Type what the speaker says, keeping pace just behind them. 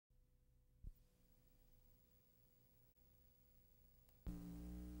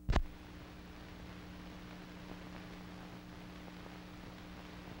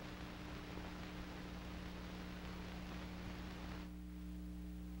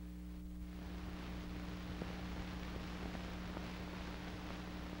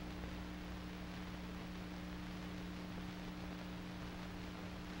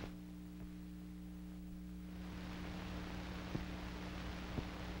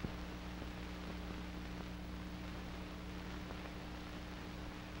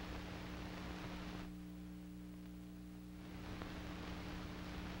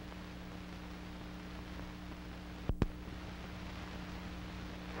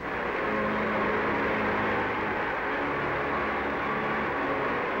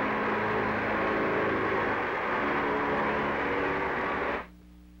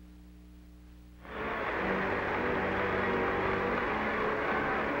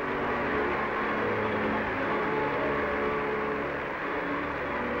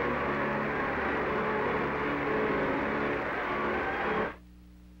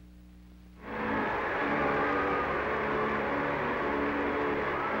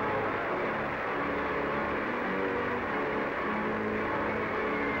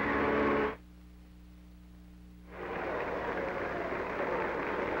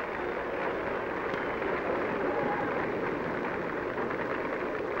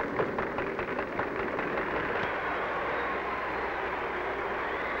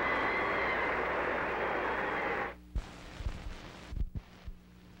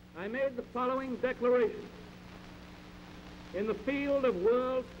made the following declaration. In the field of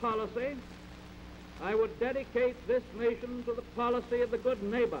world policy, I would dedicate this nation to the policy of the good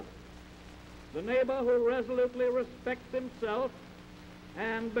neighbor, the neighbor who resolutely respects himself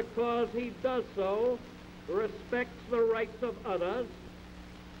and, because he does so, respects the rights of others,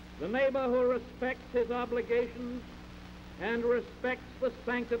 the neighbor who respects his obligations and respects the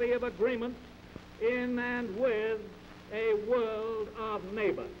sanctity of agreement in and with a world of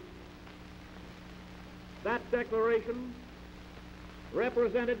neighbors. That declaration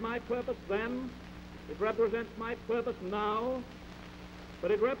represented my purpose then, it represents my purpose now,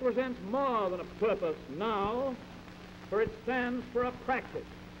 but it represents more than a purpose now, for it stands for a practice.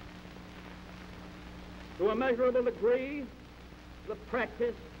 To a measurable degree, the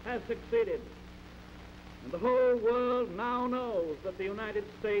practice has succeeded, and the whole world now knows that the United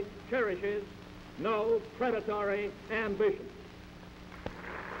States cherishes no predatory ambition.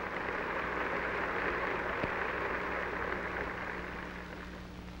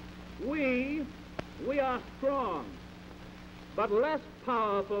 We are strong, but less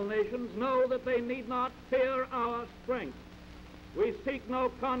powerful nations know that they need not fear our strength. We seek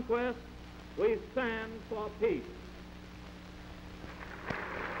no conquest, we stand for peace.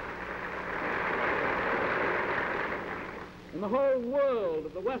 In the whole world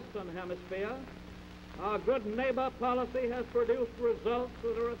of the Western Hemisphere, our good neighbor policy has produced results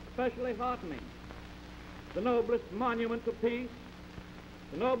that are especially heartening. The noblest monument to peace,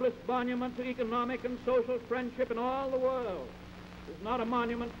 the noblest monument to economic and social friendship in all the world is not a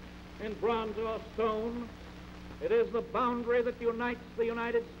monument in bronze or stone. It is the boundary that unites the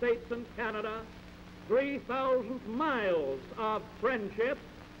United States and Canada, 3,000 miles of friendship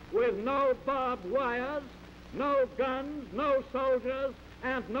with no barbed wires, no guns, no soldiers,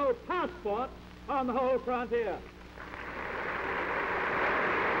 and no passports on the whole frontier.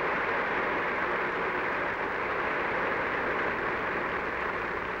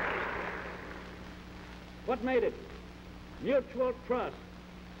 What made it? Mutual trust,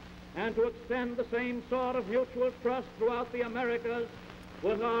 and to extend the same sort of mutual trust throughout the Americas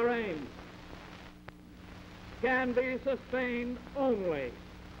was our aim. Can be sustained only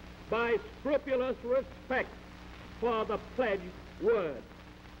by scrupulous respect for the pledged word.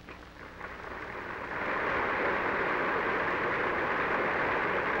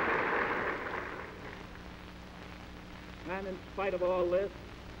 And in spite of all this,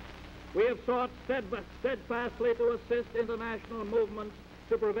 we have sought steadfastly to assist international movements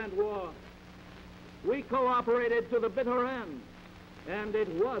to prevent war. We cooperated to the bitter end, and it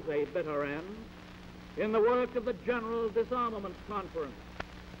was a bitter end, in the work of the General Disarmament Conference.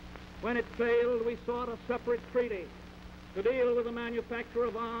 When it failed, we sought a separate treaty to deal with the manufacture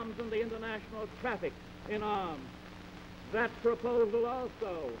of arms and the international traffic in arms. That proposal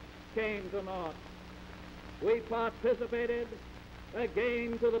also came to naught. We participated,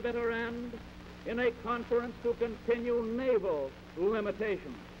 again to the bitter end, in a conference to continue naval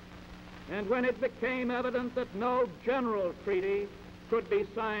limitations. And when it became evident that no general treaty could be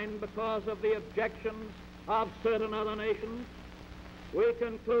signed because of the objections of certain other nations, we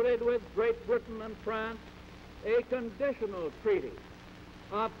concluded with Great Britain and France a conditional treaty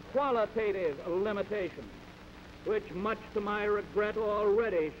of qualitative limitations, which, much to my regret,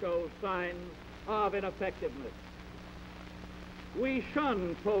 already shows signs of ineffectiveness. We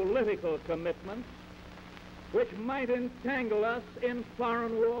shun political commitments which might entangle us in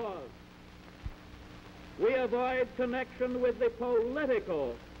foreign wars. We avoid connection with the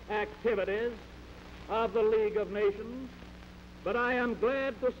political activities of the League of Nations, but I am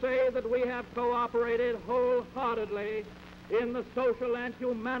glad to say that we have cooperated wholeheartedly in the social and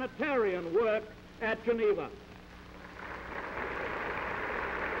humanitarian work at Geneva.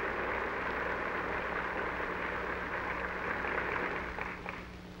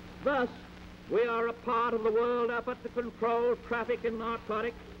 Thus, we are a part of the world effort to control traffic in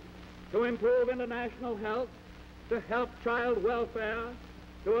narcotics, to improve international health, to help child welfare,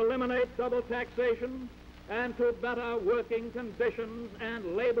 to eliminate double taxation, and to better working conditions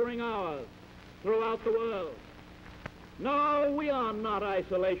and laboring hours throughout the world. No, we are not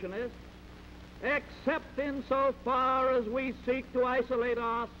isolationists, except insofar as we seek to isolate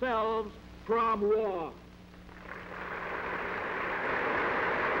ourselves from war.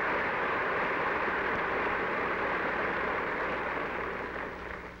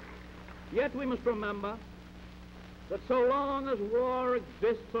 Yet we must remember that so long as war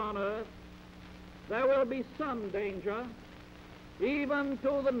exists on earth, there will be some danger, even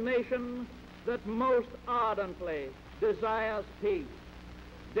to the nation that most ardently desires peace.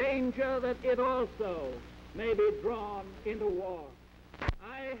 Danger that it also may be drawn into war.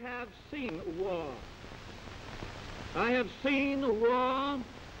 I I have seen war. I have seen war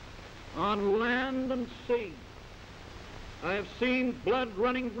on land and sea. I have seen blood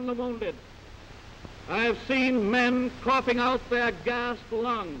running from the wounded. I have seen men coughing out their gassed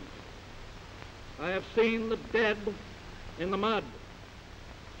lungs. I have seen the dead in the mud.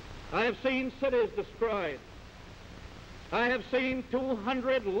 I have seen cities destroyed. I have seen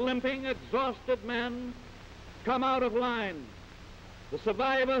 200 limping, exhausted men come out of line, the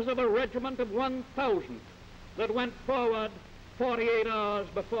survivors of a regiment of 1,000 that went forward 48 hours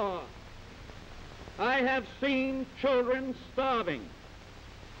before. I have seen children starving.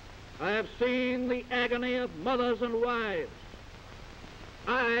 I have seen the agony of mothers and wives.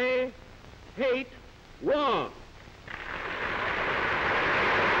 I hate war.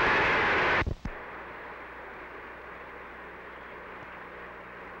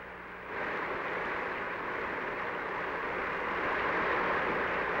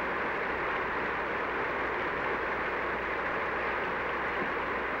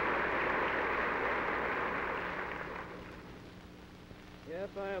 Yes,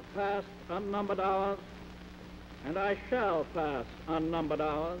 I have passed unnumbered hours, and I shall pass unnumbered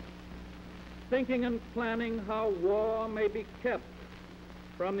hours, thinking and planning how war may be kept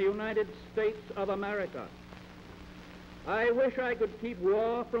from the United States of America. I wish I could keep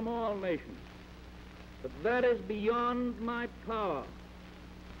war from all nations, but that is beyond my power.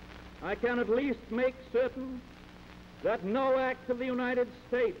 I can at least make certain that no act of the United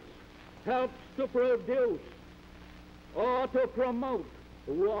States helps to produce or to promote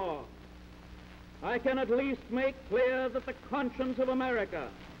war. I can at least make clear that the conscience of America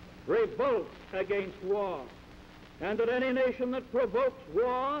revolts against war, and that any nation that provokes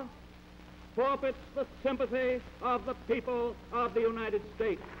war forfeits the sympathy of the people of the United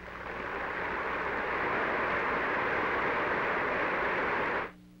States.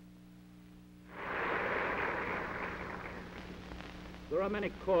 There are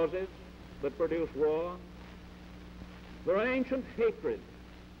many causes that produce war. There are ancient hatreds,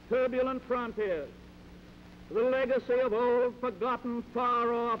 turbulent frontiers, the legacy of old, forgotten,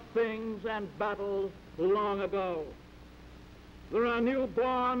 far-off things and battles long ago. There are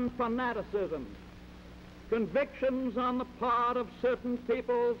newborn fanaticisms, convictions on the part of certain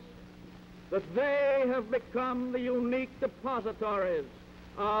peoples that they have become the unique depositories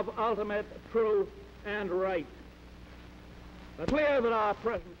of ultimate truth and right. It's clear that our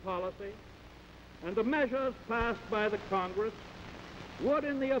present policy and the measures passed by the Congress would,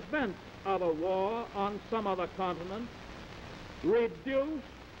 in the event of a war on some other continent, reduce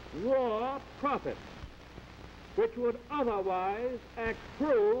war profits, which would otherwise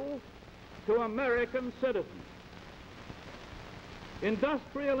accrue to American citizens.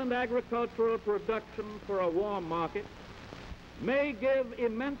 Industrial and agricultural production for a war market may give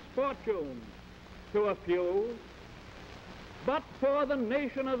immense fortunes to a few, but for the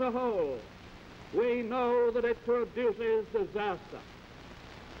nation as a whole, we know that it produces disaster.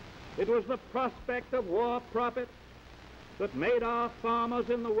 It was the prospect of war profits that made our farmers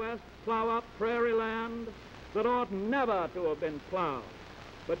in the West plow up prairie land that ought never to have been plowed,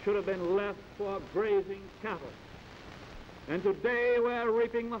 but should have been left for grazing cattle. And today we're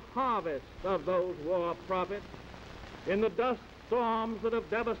reaping the harvest of those war profits in the dust storms that have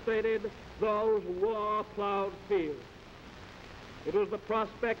devastated those war-plowed fields. It was the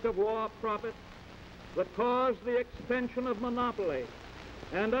prospect of war profits that caused the extension of monopoly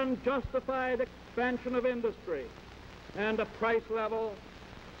and unjustified expansion of industry and a price level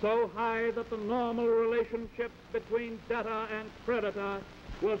so high that the normal relationship between debtor and creditor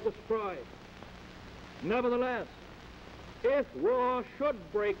was destroyed. Nevertheless, if war should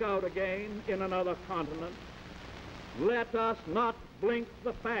break out again in another continent, let us not blink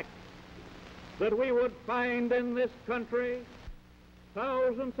the fact that we would find in this country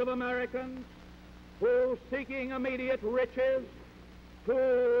thousands of Americans who, seeking immediate riches,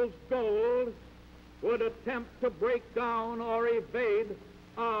 fool's gold, would attempt to break down or evade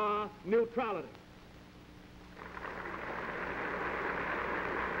our neutrality.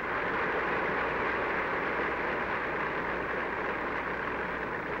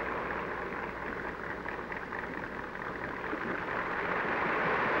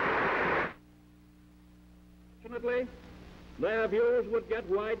 Fortunately, their views would get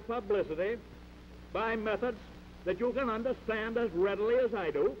wide publicity by methods that you can understand as readily as I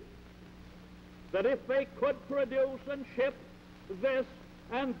do, that if they could produce and ship this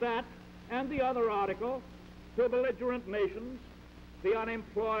and that and the other article to belligerent nations, the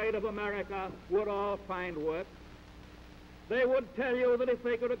unemployed of America would all find work. They would tell you that if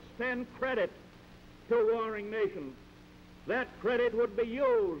they could extend credit to warring nations, That credit would be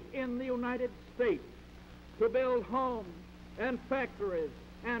used in the United States to build homes and factories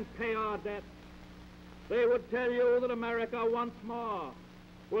and pay our debts. They would tell you that America once more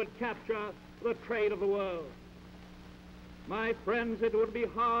would capture the trade of the world. My friends, it would be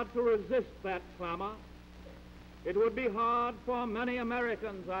hard to resist that clamor. It would be hard for many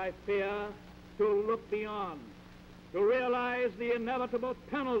Americans, I fear, to look beyond, to realize the inevitable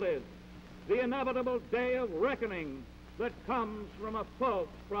penalties, the inevitable day of reckoning that comes from a false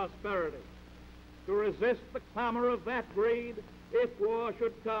prosperity. To resist the clamor of that greed, if war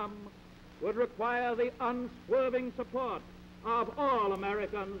should come, would require the unswerving support of all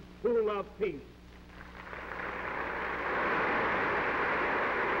Americans who love peace.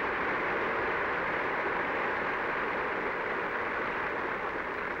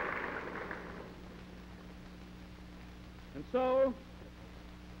 And so,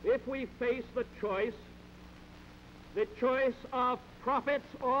 if we face the choice of profits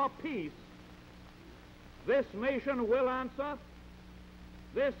or peace, this nation will answer,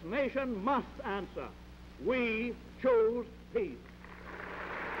 this nation must answer. We choose peace.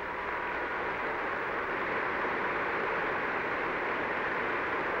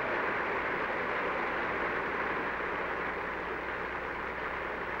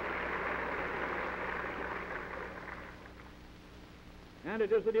 And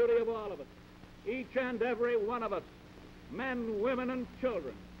it is the duty of all of us, each and every one of us, men, women, and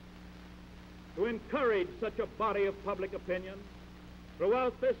children, to encourage such a body of public opinion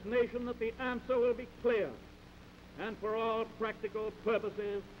throughout this nation that the answer will be clear and for all practical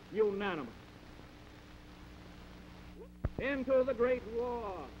purposes unanimous. Into the Great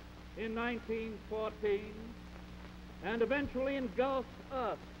War in 1914 and eventually engulfed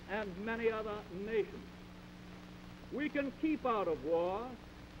us and many other nations. We can keep out of war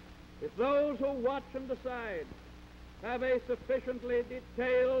if those who watch and decide have a sufficiently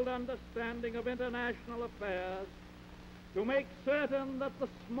detailed understanding of international affairs to make certain that the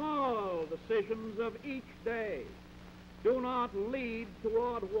small decisions of each day do not lead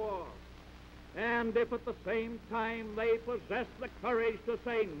toward war, and if at the same time they possess the courage to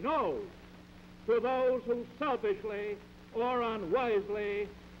say no to those who selfishly or unwisely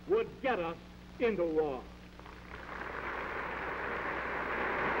would get us into war.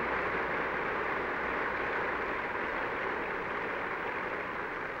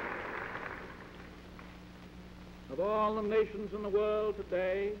 Of all the nations in the world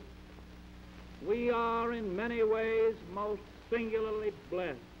today, we are in many ways most singularly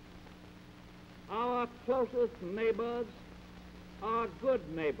blessed. Our closest neighbors are good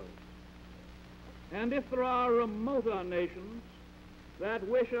neighbors. And if there are remoter nations that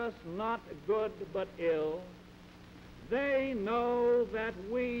wish us not good but ill, they know that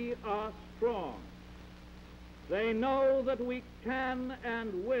we are strong. They know that we can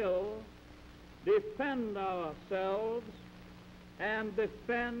and will defend ourselves and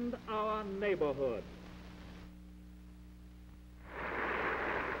defend our neighborhood.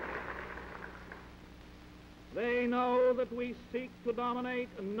 They know that we seek to dominate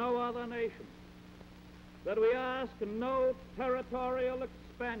no other nation, that we ask no territorial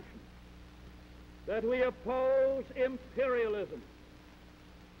expansion, that we oppose imperialism,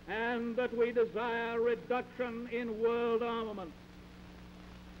 and that we desire reduction in world armament.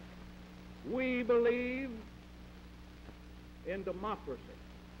 We believe in democracy.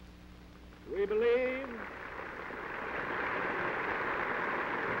 We believe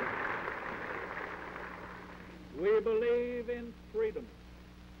in freedom.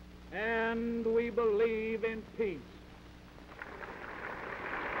 And we believe in peace.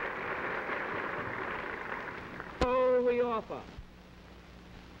 So we offer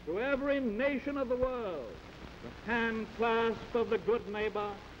to every nation of the world the hand clasp of the good neighbor.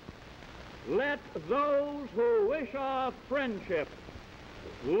 Let those who wish our friendship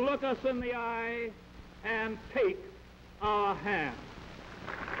look us in the eye and take our hand.